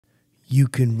You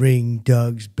can ring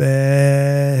Doug's bell.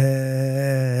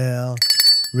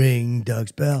 Ring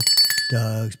Doug's bell.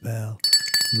 Doug's bell.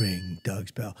 Ring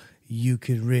Doug's bell. You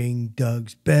can ring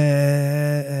Doug's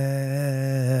bell.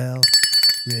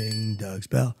 Ring Doug's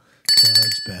bell.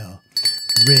 Doug's bell.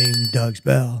 Ring Doug's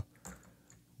bell.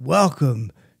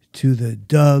 Welcome to the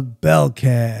Doug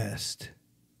Bellcast.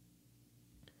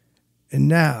 And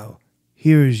now,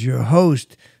 here is your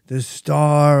host, the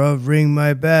star of Ring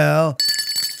My Bell,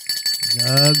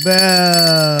 Doug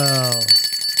Bell.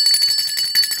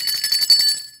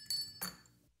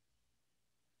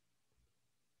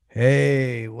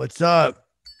 Hey, what's up?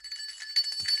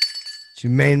 It's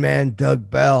your main man, Doug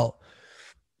Bell.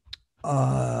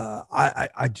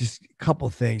 I just, a couple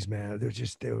things, man. They were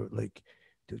just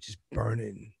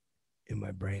burning in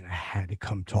my brain. I had to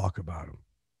come talk about them.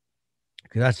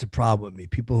 Because that's the problem with me.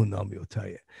 People who know me will tell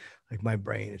you, like, my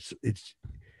brain, it's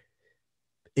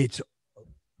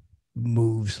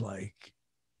moves like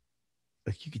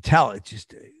you can tell. It's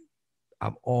just,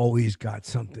 I've always got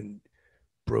something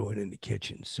brewing in the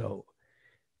kitchen. So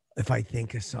if I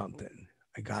think of something,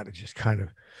 I got to just I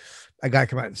got to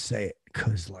come out and say it.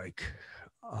 Cause like,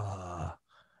 I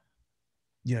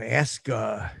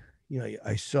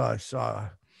saw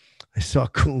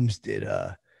Coombs did,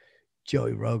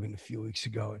 Joey Rogan a few weeks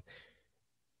ago,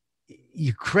 and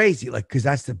you're crazy, like, because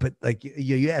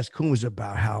you asked Coombs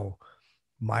about how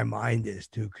my mind is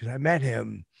too, because I met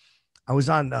him. I was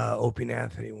on Opie and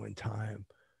Anthony one time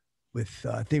with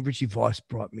I think Richie Voss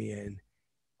brought me in,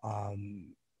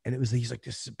 and he's like,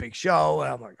 this is a big show,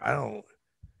 and I'm like, it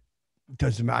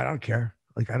doesn't matter, I don't care,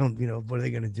 like, I don't, what are they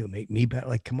gonna do, make me better?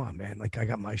 Like, come on, man, like, I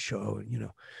got my show,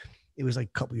 and it was like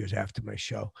a couple years after my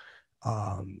show.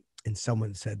 And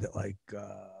someone said that, like,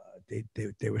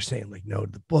 they were saying, like, no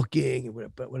to the booking and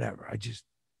whatever, but whatever. I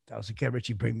was like, yeah,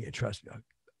 Richie, bring me in, trust me,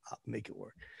 I'll make it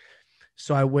work.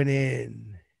 So I went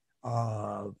in,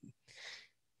 and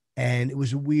it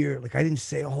was weird. Like, I didn't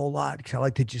say a whole lot because I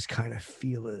like to just kind of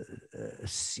feel a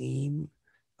scene,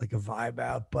 like a vibe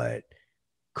out. But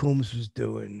Coombs was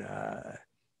doing,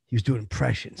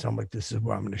 impressions. So I'm like, this is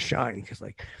where I'm going to shine, because,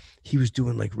 like, he was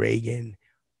doing, like, Reagan,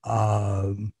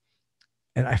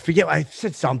 and I forget, I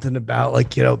said something about,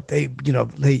 like, you mind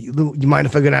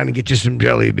if I go down and get you some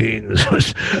jelly beans? I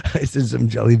said some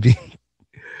jelly beans.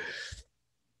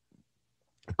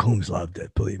 Coombs loved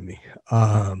it, believe me.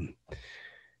 And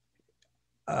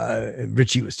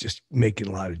Richie was just making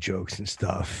a lot of jokes and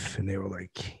stuff, and they were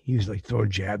like, he was like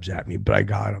throwing jabs at me, but I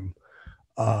got him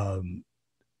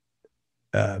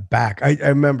back. I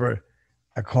remember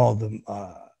I called them.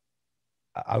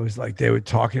 I was like, they were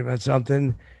talking about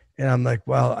something. And I'm like,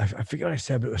 well, I forget what I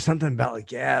said, but it was something about, like,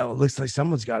 yeah, well, it looks like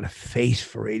someone's got a face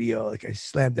for radio. Like, I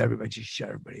slammed everybody, just shut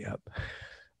everybody up.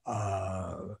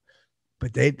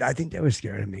 But I think they were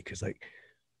scared of me, because like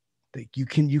you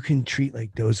can treat,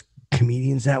 like, those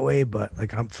comedians that way, but,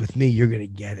 like, with me, you're gonna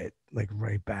get it, like,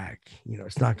 right back.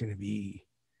 It's not gonna be,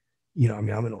 I'm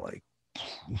gonna, like,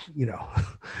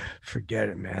 forget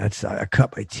it, man. I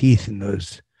cut my teeth in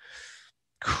those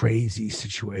crazy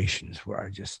situations where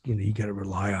I just, you got to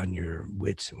rely on your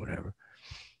wits and whatever.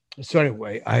 So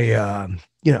anyway, I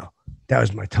that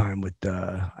was my time with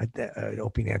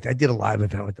Opie and Anthony. I did a live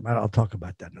event with them. I'll talk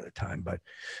about that another time, but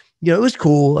it was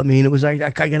cool. I mean, it was like, I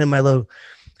got in my little,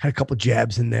 had a couple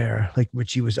jabs in there, like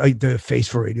Richie was the face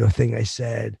for radio thing I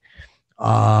said,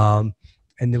 and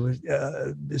there was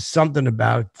something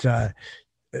about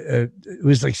it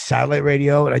was like satellite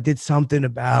radio, and I did something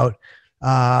about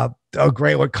oh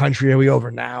great, what country are we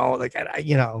over now? Like, I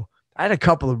had a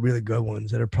couple of really good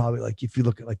ones that are probably, like, if you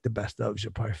look at, like, the best ofs,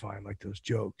 you'll probably find, like, those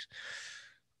jokes.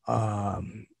 But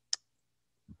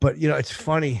it's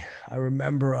funny. I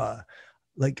remember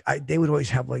they would always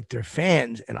have, like, their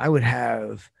fans, and I would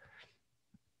have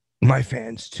my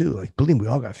fans too. Like, believe me, we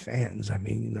all got fans. I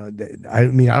mean, I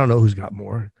don't know who's got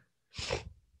more.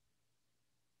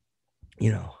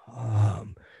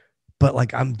 But,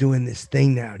 like, I'm doing this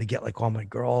thing now to get, like, all my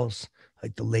girls,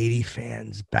 like, the lady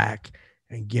fans back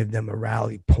and give them a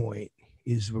rally point.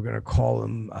 We're going to call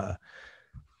them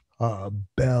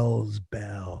Bells,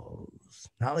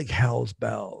 not like Hell's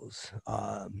Bells,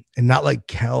 and not like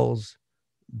Kel's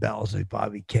Bells, like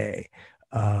Bobby K.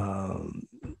 I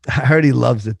heard he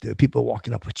loves it. There people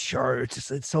walking up with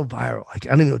shirts. It's so viral. Like, I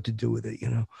don't even know what to do with it,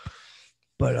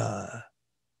 but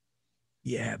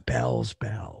yeah, Bells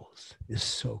is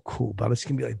so cool. But it's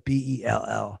gonna be like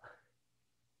BELL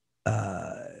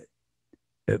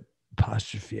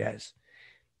apostrophe S,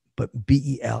 but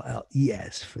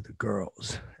BELLES for the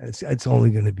girls. And it's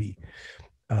only gonna be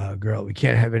girl. We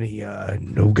can't have any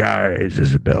no guys.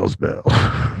 This is Bell's Bell.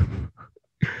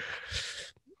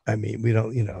 I mean, we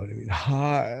don't, you know what I mean?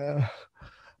 Hi,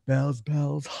 bells,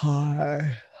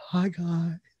 hi,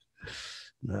 guys.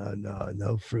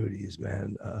 No fruities,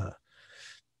 man.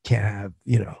 Can't have,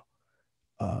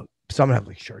 some have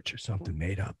like shirts or something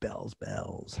made up, bells.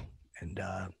 And,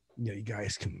 you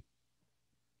guys can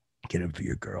get them for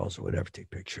your girls or whatever,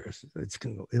 take pictures.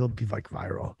 It'll be like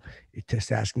viral. You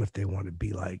just ask them if they want to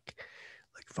be like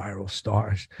viral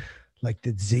stars. Like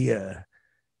the Zia,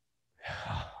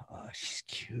 she's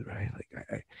cute, right?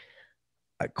 Like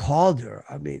I called her.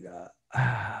 I mean,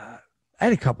 I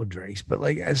had a couple drinks, but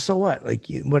like, so what? Like,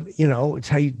 it's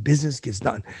how business gets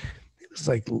done. It was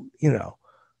like,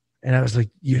 and I was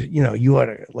like, you ought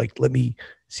to like, let me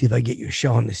see if I get you a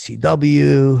show on the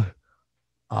CW.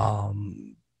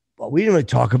 But we didn't really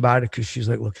talk about it because she's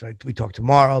like, look, we talk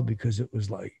tomorrow, because it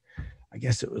was like, I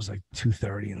guess it was like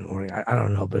 2:30 in the morning. I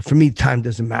don't know. But for me, time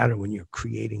doesn't matter when you're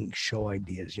creating show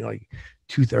ideas, like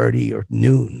 2:30 or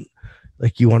noon.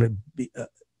 Like you want to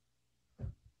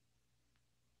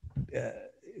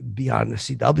be on the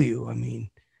CW. I mean,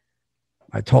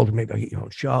 I told her maybe I'll get your own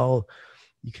show.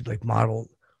 You could like model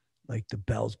like the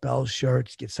Bells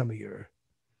shirts, get some of your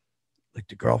like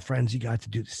the girlfriends you got to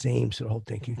do the same. So the whole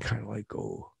thing can kind of like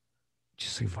go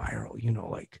just like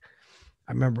viral, like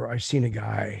I remember I seen a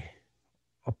guy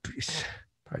up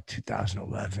probably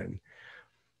 2011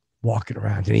 walking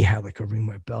around and he had like a Ring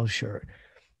My Bell shirt.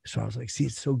 So I was like, see,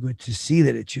 it's so good to see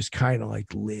that it just kind of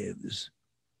like lives.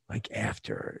 Like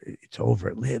after it's over,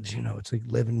 it lives, it's like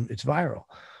living, it's viral.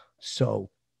 So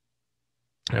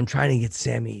I'm trying to get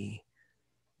Sammy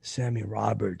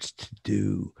Roberts to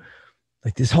do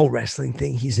like this whole wrestling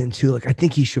thing he's into. Like, I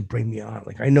think he should bring me on.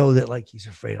 Like, I know that like he's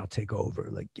afraid I'll take over,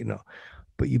 like,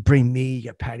 but you bring me, you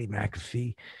got Patty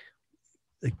McAfee,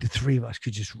 like the three of us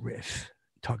could just riff,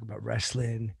 talk about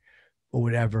wrestling or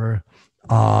whatever.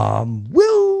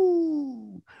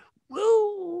 Woo.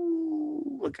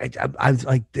 Look, I was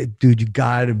like, dude, you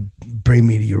gotta bring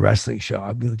me to your wrestling show.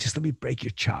 I mean, just let me break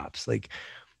your chops, like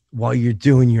while you're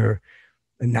doing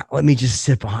and not let me just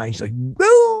sit behind you, like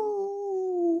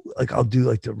woo, like I'll do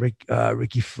like the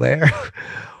Ricky Flair,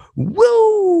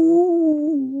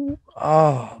 woo.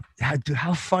 Oh,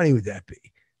 how funny would that be?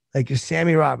 Like if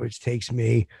Sammy Roberts takes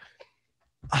me,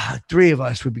 three of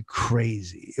us would be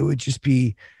crazy. It would just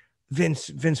be.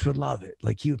 Vince would love it.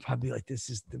 Like he would probably be like, this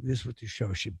is what the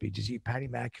show should be. Just eat Patty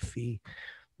McAfee,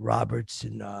 Roberts,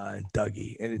 and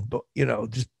Dougie, and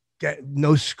just get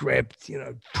no script.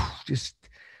 Just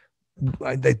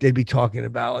they'd be talking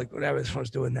about like whatever. This one's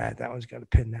doing that. That one's gonna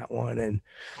pin that one, and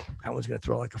that one's gonna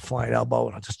throw like a flying elbow,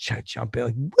 and I'll just jump in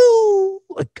like woo.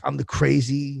 Like I'm the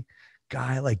crazy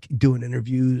guy, like doing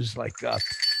interviews, like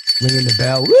ringing the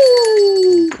bell,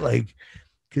 woo, like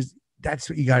because. That's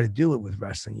what you got to do it with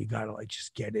wrestling. You got to like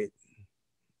just get it.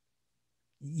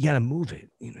 You got to move it.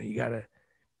 You got to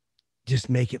just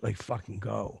make it like fucking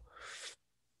go.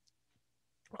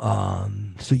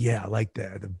 So yeah, I like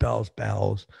the bells.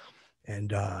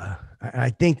 And I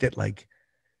think that like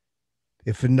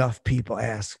if enough people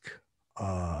ask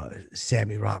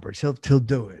Sammy Roberts, he'll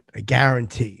do it. I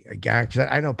guarantee. Cause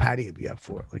I know Patty would be up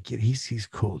for it. Like he's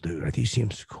cool, dude. I think he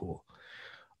seems cool.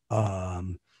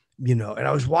 And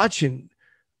I was watching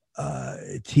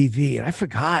TV and I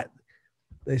forgot.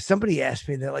 Somebody asked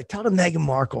me, they're like, tell the Meghan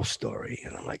Markle story.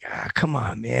 And I'm like, come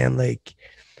on, man. Like,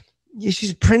 yeah,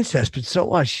 she's a princess, but so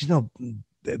what? She's no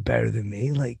better than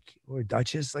me. Like, or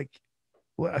Duchess. Like,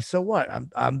 what? So what?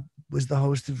 I'm was the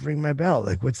host of Ring My Bell.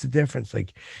 Like, what's the difference?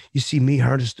 Like, you see me,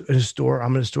 her in a store.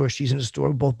 I'm in a store. She's in a store.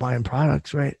 We're both buying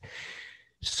products, right?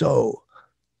 So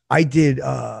I did,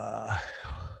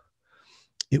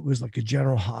 it was like a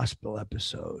General Hospital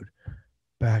episode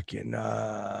back in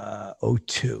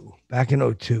 02. Back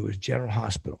in 02 was General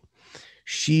Hospital.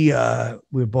 We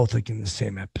were both like in the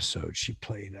same episode. She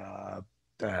played I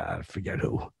forget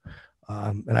who.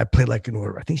 And I played like an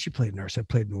orderly. I think she played nurse. I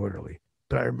played an orderly.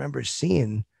 But I remember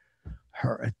seeing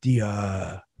her at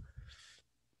the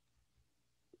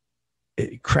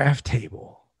craft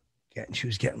table. And she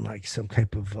was getting like some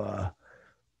type of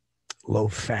low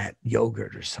fat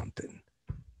yogurt or something.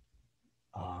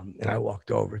 And I walked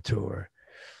over to her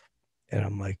and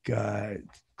I'm like,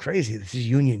 crazy. This is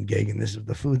union gig and this is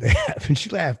the food they have. And she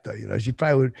laughed though, she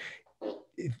probably would,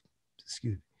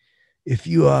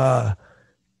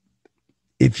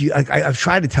 I've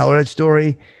tried to tell her that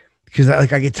story because I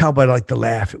could tell by like the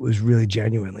laugh, it was really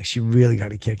genuine. Like she really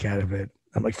got a kick out of it.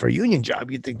 I'm like, for a union job,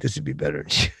 you'd think this would be better,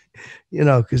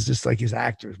 because just like his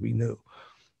actors, we knew.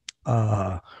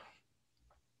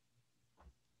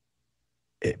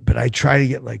 But I try to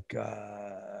get like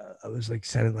I was like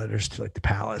sending letters to like the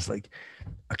palace, like,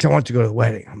 because I wanted to go to the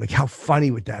wedding. I'm like, how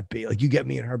funny would that be? Like, you get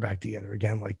me and her back together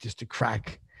again, like just to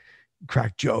crack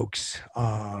jokes.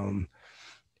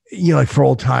 Like for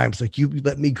old times, like you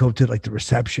let me go to like the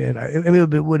reception. I mean,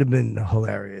 it would have been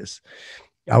hilarious.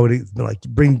 I would have been like,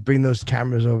 bring those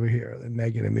cameras over here. And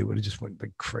Megan and me would have just went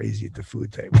like crazy at the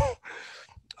food table.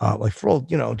 Like for old,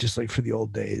 just like for the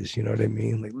old days, you know what I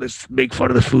mean? Like, let's make fun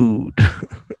of the food.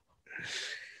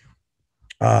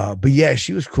 But yeah,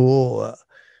 she was cool,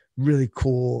 really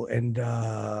cool. And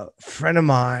a friend of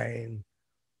mine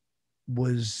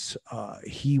was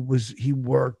he was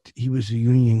a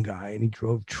union guy and he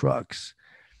drove trucks.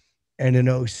 And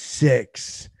in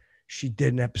 06, she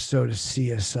did an episode of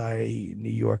CSI New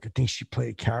York. I think she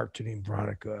played a character named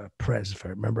Veronica Perez, if I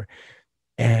remember.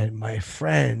 And my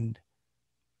friend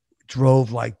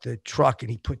drove like the truck and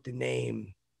he put the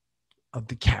name of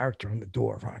the character on the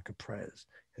door, Veronica Perez.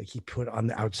 Like he put on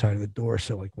the outside of the door.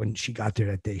 So like when she got there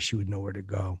that day, she would know where to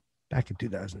go back in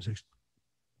 2006.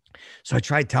 So I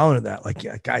tried telling her that, like,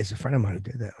 yeah, guy's a friend of mine who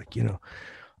did that, like,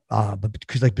 but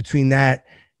because like between that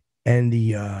and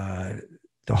the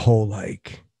whole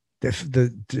like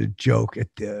the joke at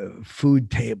the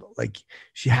food table, like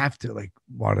she have to like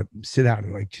want to sit down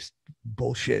and like just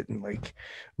bullshit and like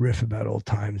riff about old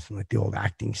times and like the old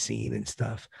acting scene and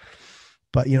stuff.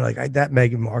 But like that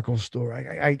Meghan Markle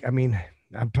story, I mean,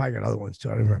 I'm probably got other ones too.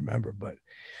 I don't remember, but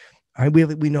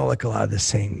we know like a lot of the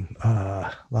same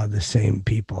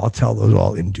people. I'll tell those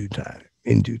all in due time.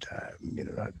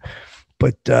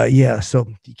 But yeah, so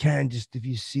you can just, if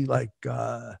you see like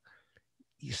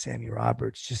Sammy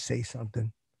Roberts, just say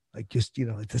something. Like just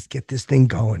like, let's get this thing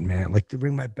going, man. Like to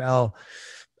ring my bell.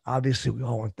 Obviously, we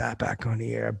all want that back on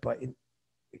the air. But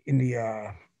in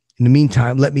the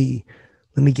meantime, let me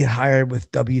get hired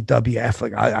with WWF.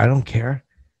 Like I don't care.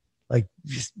 Like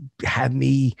just have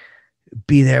me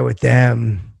be there with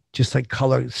them, just like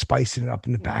color spicing it up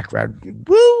in the background.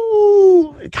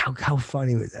 Woo! Like how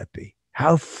funny would that be?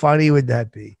 How funny would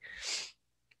that be?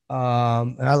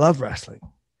 And I love wrestling.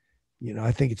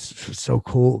 I think it's so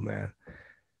cool, man.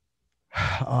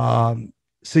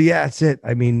 So yeah, that's it.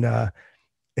 I mean,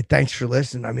 thanks for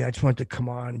listening. I mean, I just wanted to come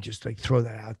on and just like throw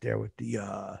that out there with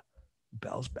the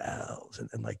bells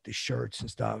and like the shirts and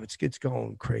stuff. It's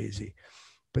going crazy.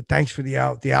 But thanks for the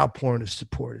outpouring of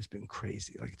support has been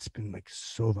crazy. Like it's been like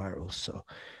so viral. So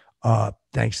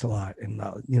thanks a lot. And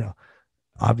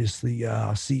obviously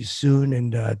I'll see you soon.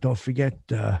 And don't forget,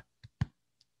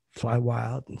 fly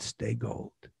wild and stay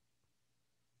gold.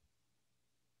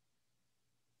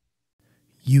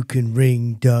 You can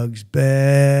ring Doug's bell.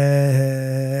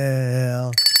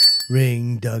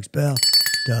 Ring Doug's bell.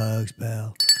 Doug's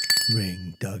bell.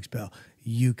 Ring Doug's bell.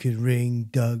 You can ring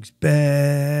Doug's bell.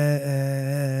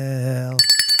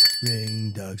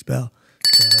 Ring Doug's bell.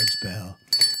 Doug's bell.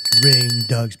 Ring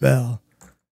Doug's bell.